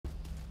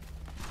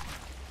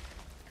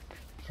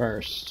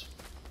first.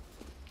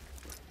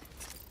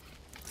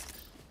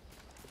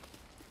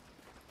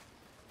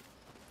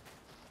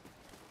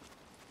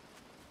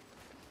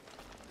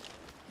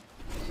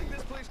 I think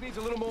this place needs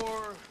a little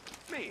more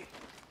me.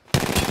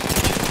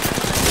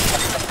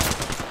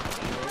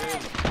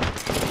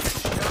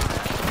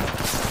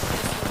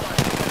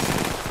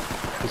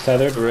 He's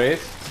tethered.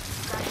 Wraith.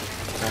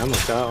 I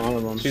almost got one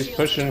of them. She's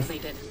pushing.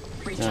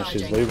 No,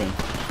 she's leaving.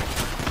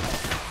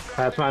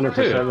 Pathfinder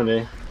for Dude.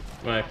 70.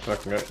 My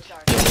fucking god.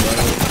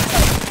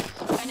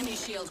 Enemy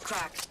shield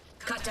cracked.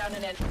 Cut down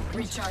an enemy.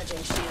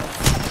 Recharging shield.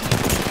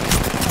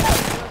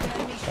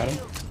 Got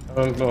him.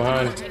 I'm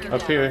behind.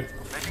 Up here.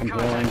 I'm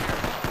blowing.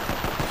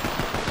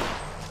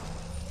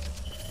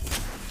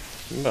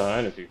 I'm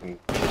behind if you can.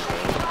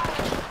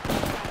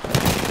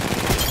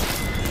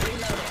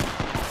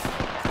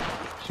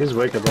 She's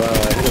wicked low.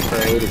 I hit her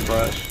for 80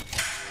 flash.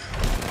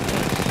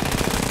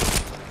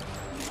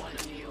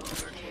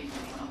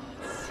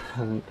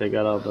 They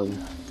got all the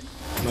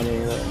money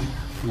that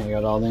They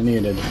got all they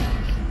needed.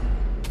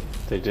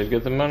 They did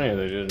get the money or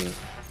they didn't?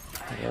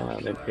 yeah,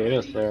 they paid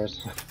us there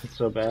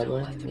so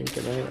badly. We didn't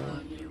get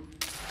anything.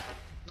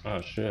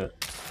 Oh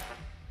shit.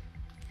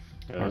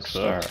 Yeah, that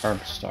Arcstar. sucks.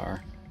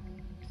 Arcstar.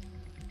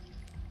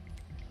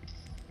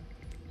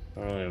 I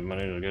don't really have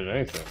money to get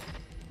anything.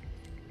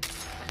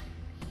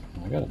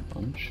 I got a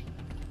bunch.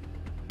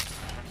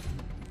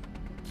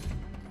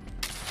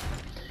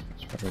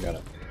 Probably got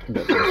it. I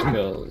got those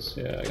kills.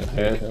 Yeah, I got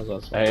 3 kills.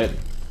 That's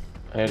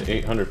I had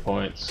 800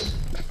 points.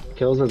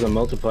 Kills as a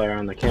multiplier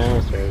on the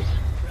canisters.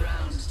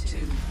 Round 2.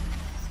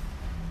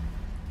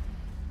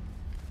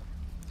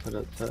 But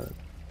it's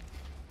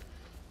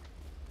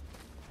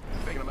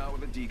Taking them out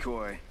with a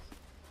decoy.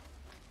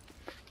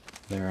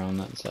 They're on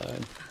that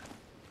side.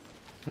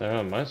 They're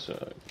on my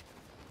side.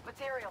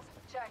 Materials,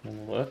 check.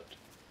 On the left.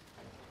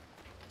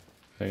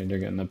 They're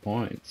getting the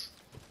points.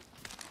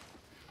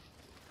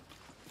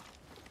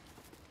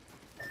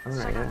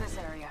 alright. Check out Yeah. this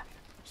area.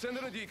 Send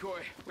in a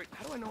decoy. Wait,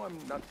 how do I know I'm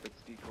not the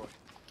decoy?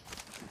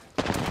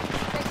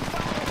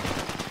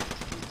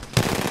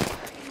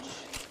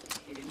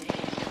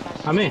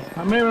 I'm me.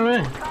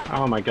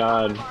 Oh my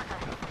god.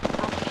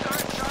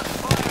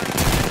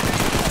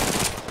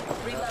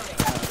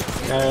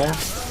 Yeah.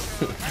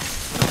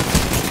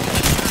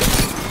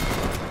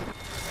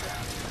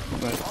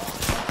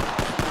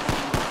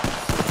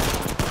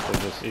 They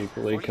just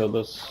equally killed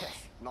us.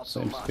 Not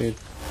so Same much. speed.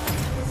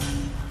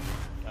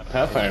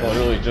 Pathfinder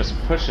literally just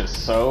pushes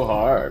so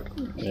hard.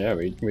 Yeah,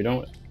 we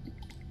don't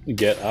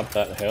get up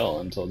that hill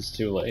until it's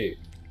too late.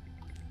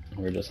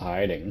 We're just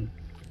hiding.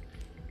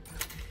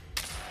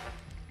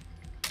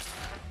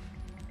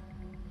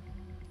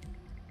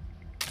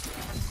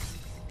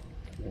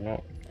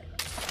 No.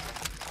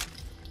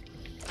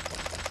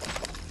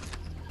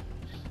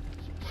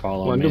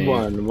 Follow One me. to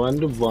one. One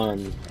to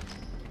one.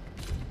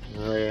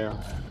 Oh yeah.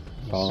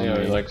 Follow See how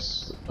me. he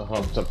likes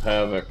humped up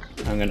havoc.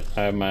 I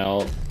have my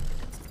ult.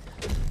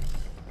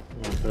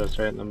 I'm gonna put us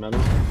right in the middle.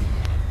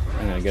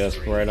 I'm gonna get us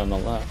right on the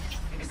left.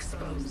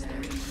 Expose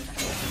them.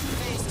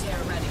 Phase tear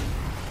ready.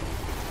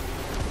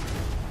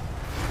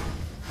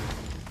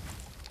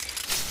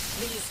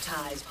 These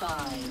ties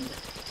bind.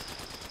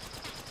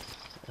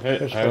 I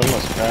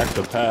almost cracked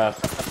the path.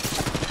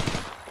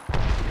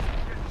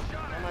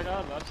 Oh my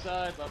god, left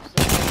side, left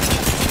side.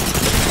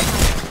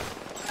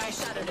 I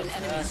shattered an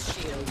enemy's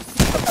shield.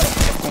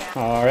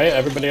 Alright,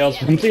 everybody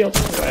else went the other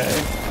way.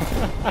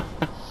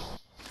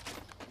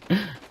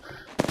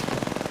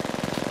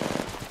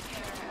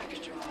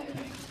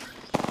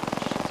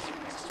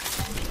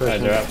 I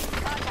dropped.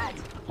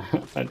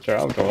 I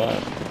dropped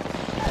one.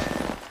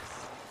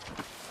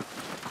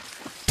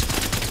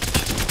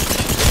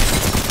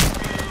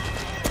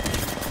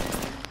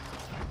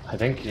 I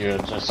think you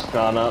had just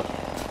gone up.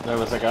 There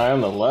was a guy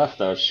on the left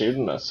that was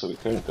shooting us, so we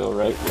couldn't go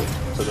right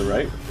to the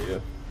right with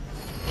you.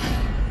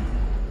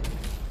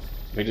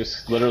 We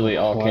just literally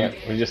all can't.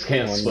 We just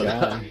can't One split guy.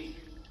 up.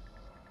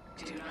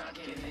 Do not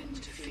give in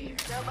to fear.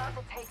 They're about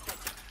to take this.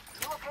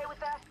 You okay with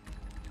that?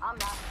 I'm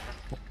not.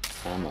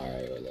 I'm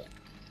alright with it.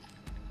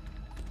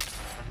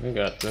 We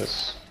got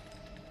this.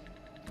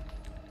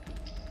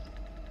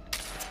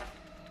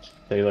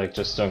 They like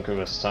just don't give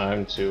us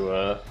time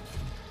to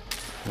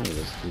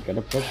You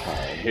gotta push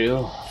hard.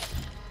 heal.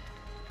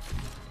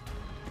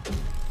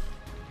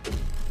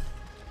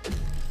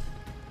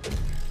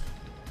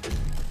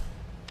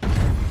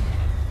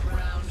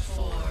 Round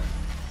 4.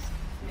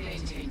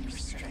 Maintain your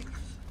strength.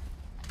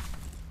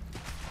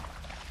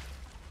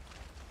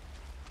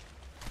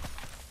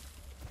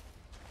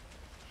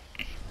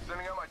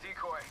 Sending out my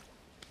decoy.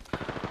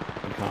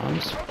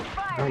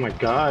 Comms? Oh my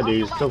god,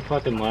 dude, he's so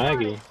fucking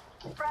laggy.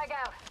 Frag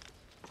out.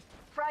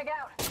 Frag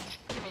out.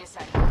 Give me a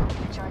sec.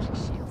 Recharging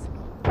shields.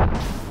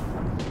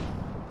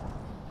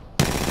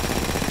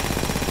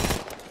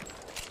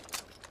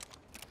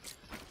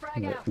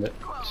 Frag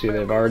out. See,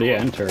 they've already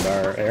entered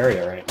our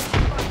area right now.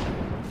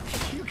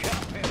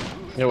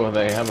 Yeah, well,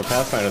 they have a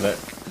Pathfinder that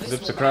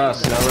zips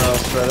across, and everyone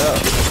else spread out.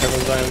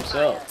 Everyone's by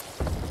himself.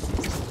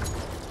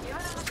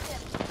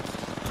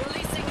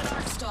 Releasing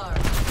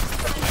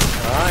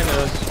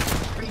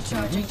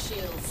Recharging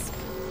shields.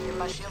 Give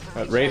my shield to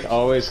That Wraith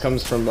always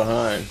comes from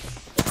behind.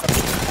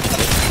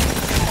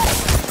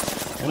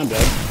 And I'm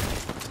dead.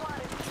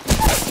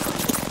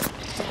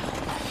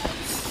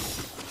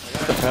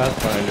 The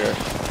Pathfinder.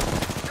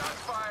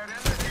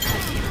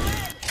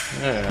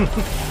 Yeah.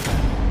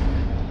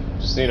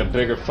 Just need a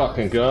bigger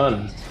fucking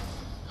gun.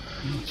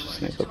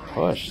 Just need to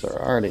push.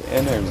 They're already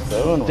in their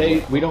zone.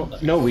 We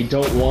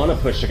don't want to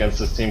push against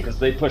this team because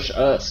they push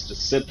us.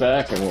 Just sit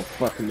back and we'll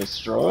fucking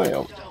destroy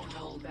them. Don't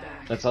hold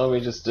back. That's all we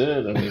just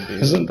did. I mean,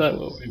 Isn't that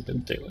what we've been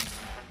doing?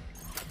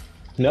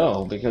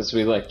 no, because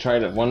we like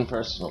tried it one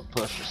personal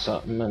push or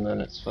something, and then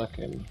it's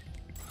fucking.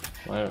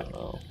 I don't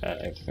know.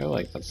 I feel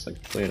like that's the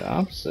complete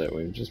opposite.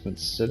 We've just been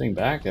sitting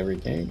back every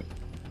game.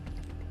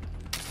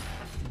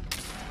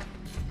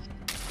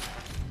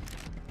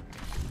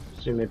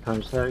 See me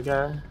punch that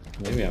guy?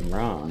 Maybe I'm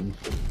wrong.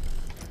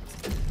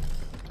 I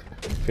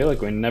feel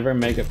like we never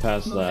make it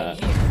past that.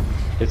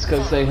 It's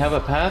because they have a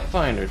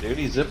Pathfinder, dude.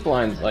 He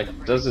ziplines,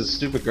 like, does his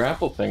stupid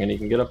grapple thing, and he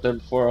can get up there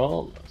before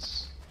all of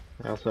us.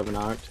 I also have an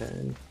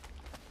Octane.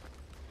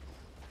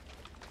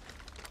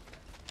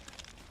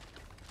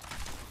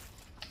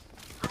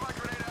 Throw my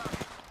grenade out.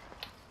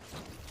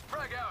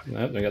 Frag out.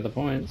 Nope, they got the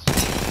points.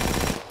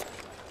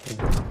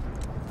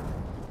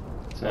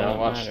 Now all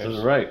watch that to matters.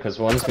 the right, because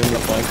one's going to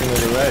be flanking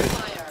to the right.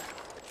 Fire.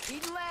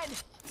 Eating lead.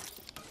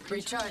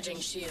 Recharging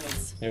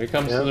shields. Here he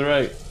comes to the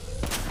right.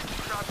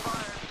 Shot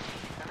fired.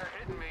 And they're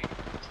hitting me.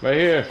 Right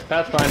here,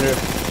 Pathfinder.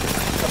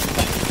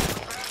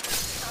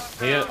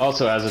 He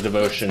also has a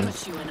devotion.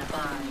 Put you in a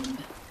bind.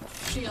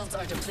 Shields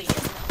are depleted.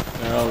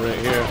 They're all right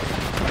here.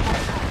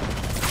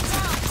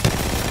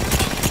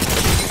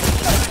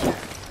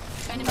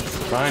 Enemy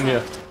shield. Behind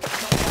you.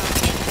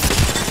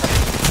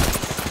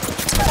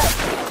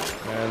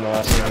 And the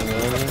last one.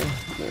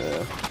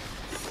 Yeah.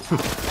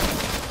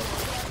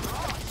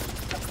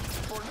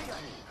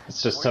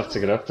 It's just tough to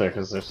get up there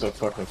because they're so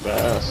fucking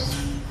fast.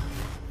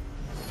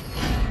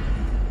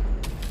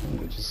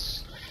 We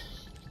just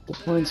get the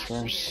points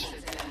first.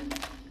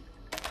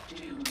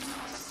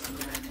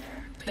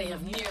 They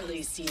have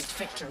nearly seized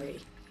victory.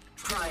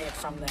 Pry it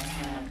from their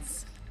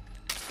hands.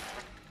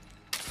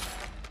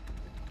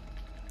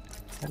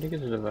 How do you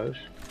get a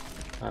devotion?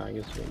 Oh, I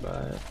guess you can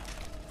buy it.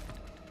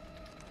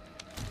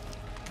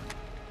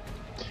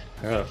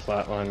 I got a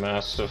flatline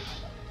mastiff.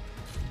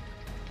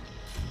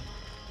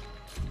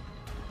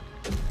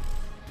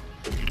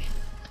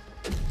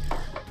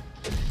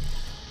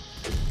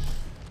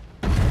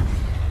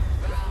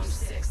 Round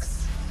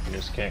 6. You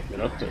just can't get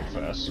up there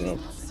fast enough.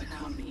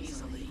 Succumb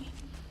easily.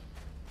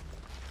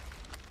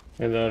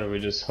 And then we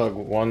just hug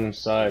one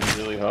side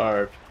really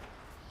hard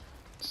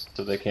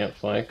so they can't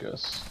flank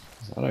us.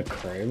 Is that a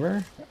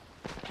Kraber?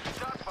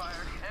 Shot fired.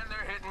 And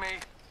they're hitting me.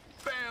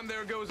 Bam,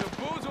 there goes a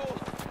boozle.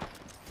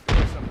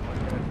 Something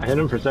like that. I hit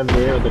him for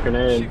 78 with the She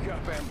grenade.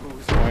 got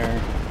bamboozled.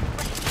 Where?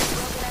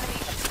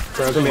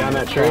 Broken behind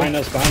that tree. Behind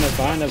us, behind us,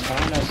 behind us,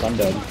 behind us. I'm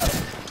dead.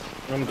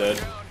 I'm dead.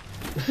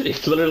 He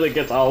literally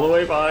gets all the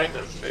way behind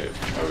us, dude.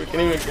 Or we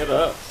can't even get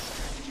up.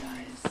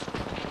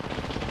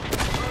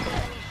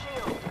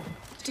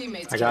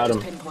 Teammates I got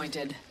killed him.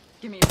 pinpointed.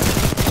 Give me a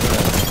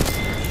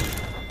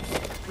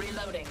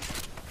Reloading.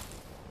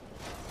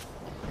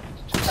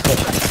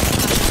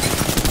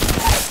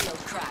 Shield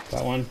cracked.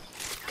 That one.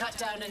 Cut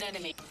down an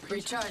enemy.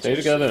 Recharging Stay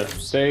together.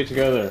 shields. Stay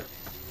together.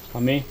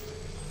 On me.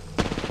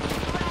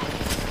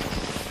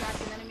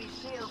 cracked an enemy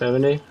shield.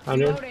 70,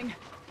 100. Loading.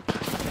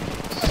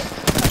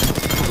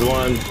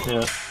 One,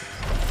 yeah.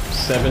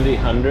 70,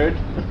 100?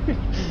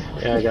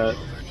 Yeah, I got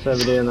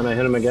 70 and then I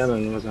hit him again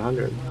and it was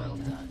 100.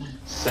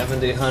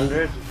 70,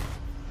 100?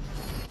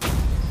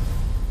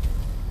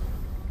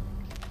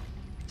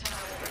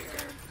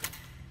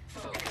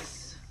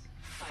 Focus.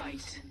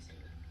 Fight.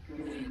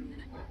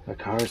 Win. The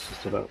car's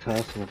just about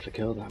fast enough to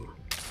kill them.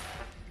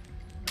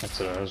 That's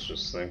what I was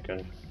just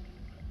thinking.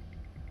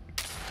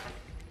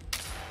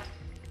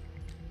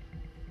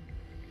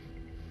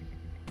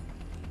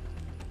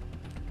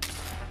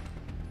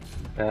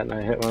 That and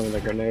I hit one with a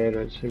grenade,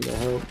 which seemed to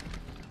help.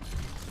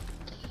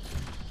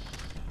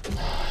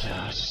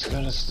 Yeah, just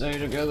gotta stay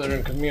together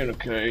and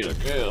communicate, I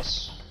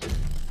guess.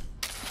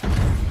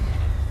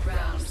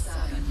 Round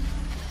 7.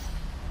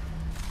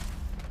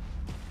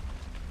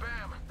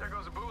 Bam, there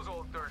goes a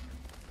boozle. Or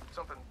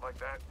something like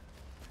that.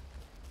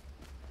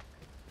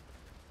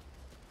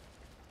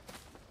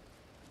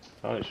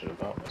 Probably should have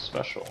bought my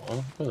special,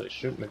 huh? Really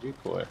shoot my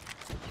decoy.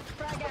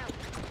 Frag out.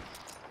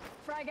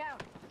 Frag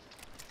out.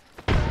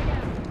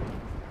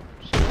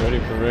 She's ready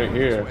for right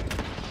here.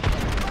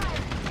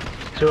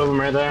 Two of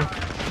them right there.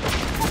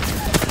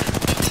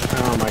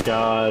 Oh my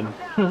god.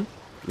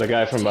 The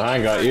guy from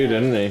behind got you,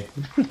 didn't he?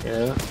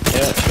 Yeah. Yeah,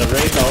 the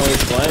Wraith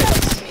always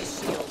flanks. Enemy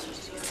shield.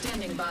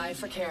 Standing by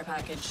for care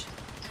package.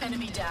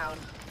 Enemy down.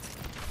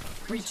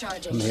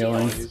 Recharging I'm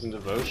healing. shields. Using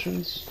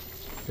devotions?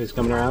 He's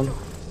coming around.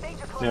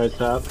 No,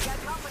 it's up.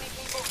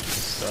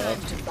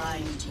 Time to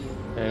bind you.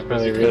 Yeah,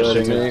 Probably busy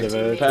reloading pushing his me.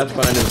 devotion.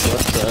 Pathfinder's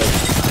left side.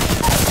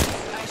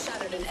 I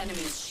shattered an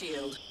enemy's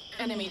shield.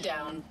 Enemy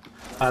down.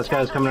 Last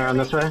guy's coming around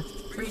this way.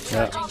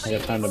 Yeah, I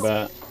got time to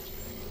bat.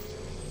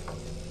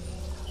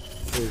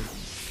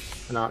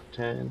 An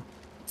octane.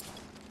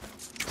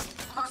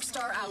 Arc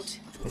star out.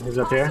 He's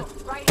up here.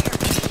 Right here.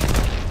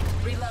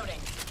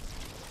 Reloading.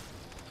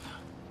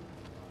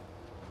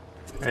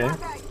 Right.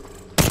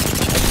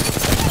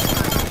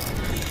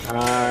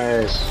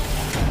 Nice.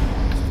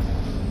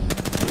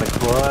 The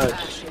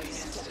clutch.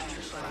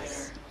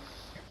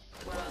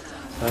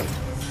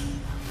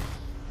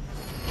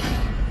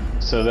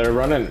 So they're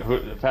running.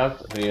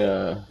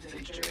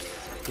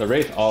 The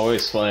Wraith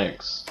always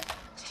flanks.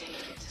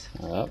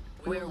 Yep.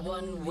 We're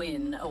one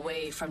win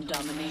away from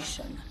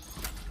domination.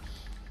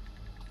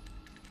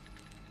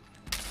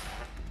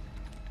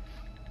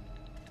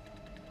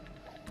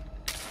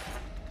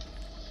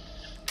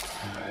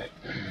 Alright.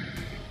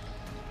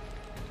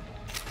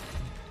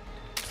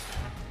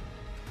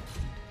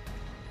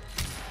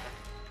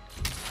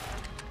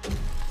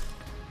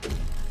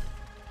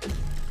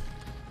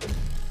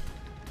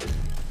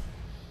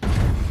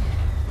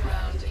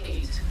 Round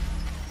 8.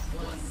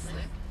 One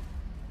slip,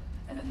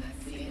 and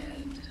that's the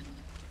end.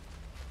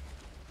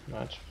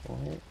 Match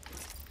point.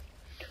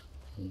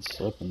 And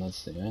slip, and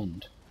that's the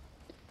end.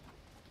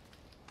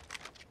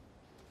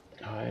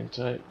 Hang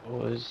tight,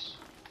 boys.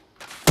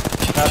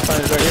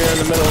 Pathfinder's right here in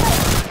the middle.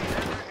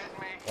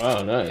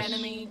 Wow, nice.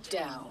 Enemy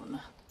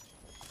down.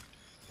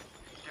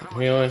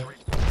 Healing.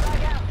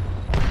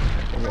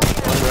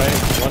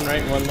 One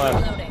right, one left.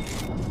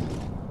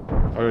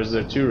 Reloading. Or is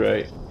there two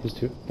right? He's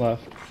two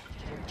left.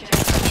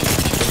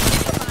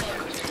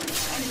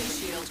 Enemy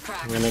shield I'm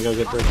cracked. gonna go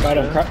get this. Got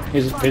him.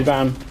 He's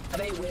down.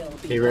 They will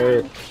be. He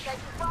raid. Check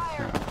your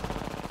fire.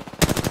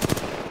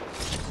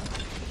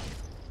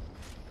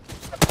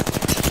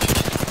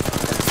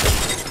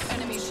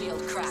 Enemy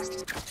shield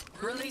cracked.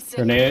 Release it.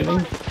 Grenading?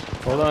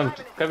 Hold on.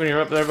 Kevin,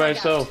 you're up there by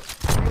yourself.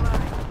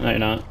 No, you're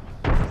not.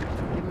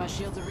 Give my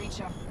shield a reach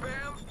out.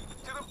 Bam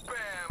to the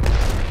bam.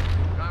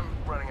 I'm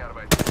running out of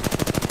ideas.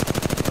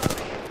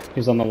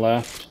 He's on the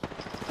left.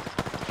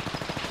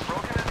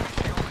 Broken enemy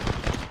shield.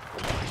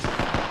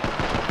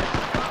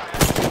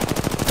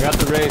 I got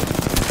the raid.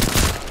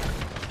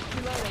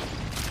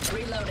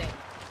 Reloading.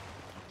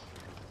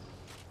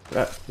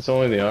 It's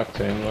only the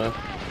octane left.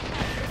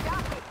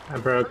 I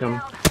broke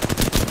him.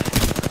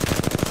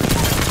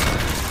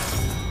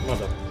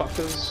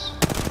 Motherfuckers.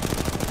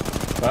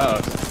 Wow.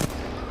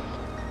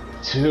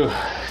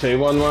 They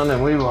won one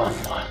and we won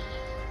one.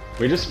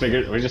 We just had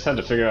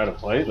to figure out how to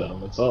play them.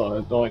 That's all.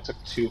 It only took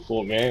 2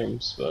 full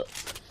games, but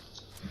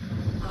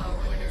Our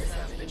winners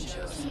have been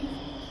chosen.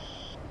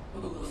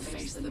 Who will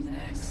face them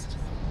next?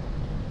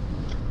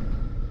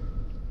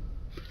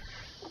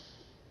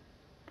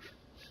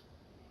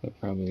 But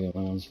probably the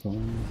one's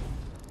going.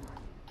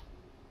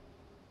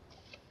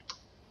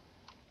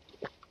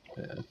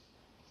 yeah.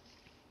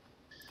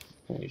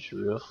 Finish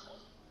real.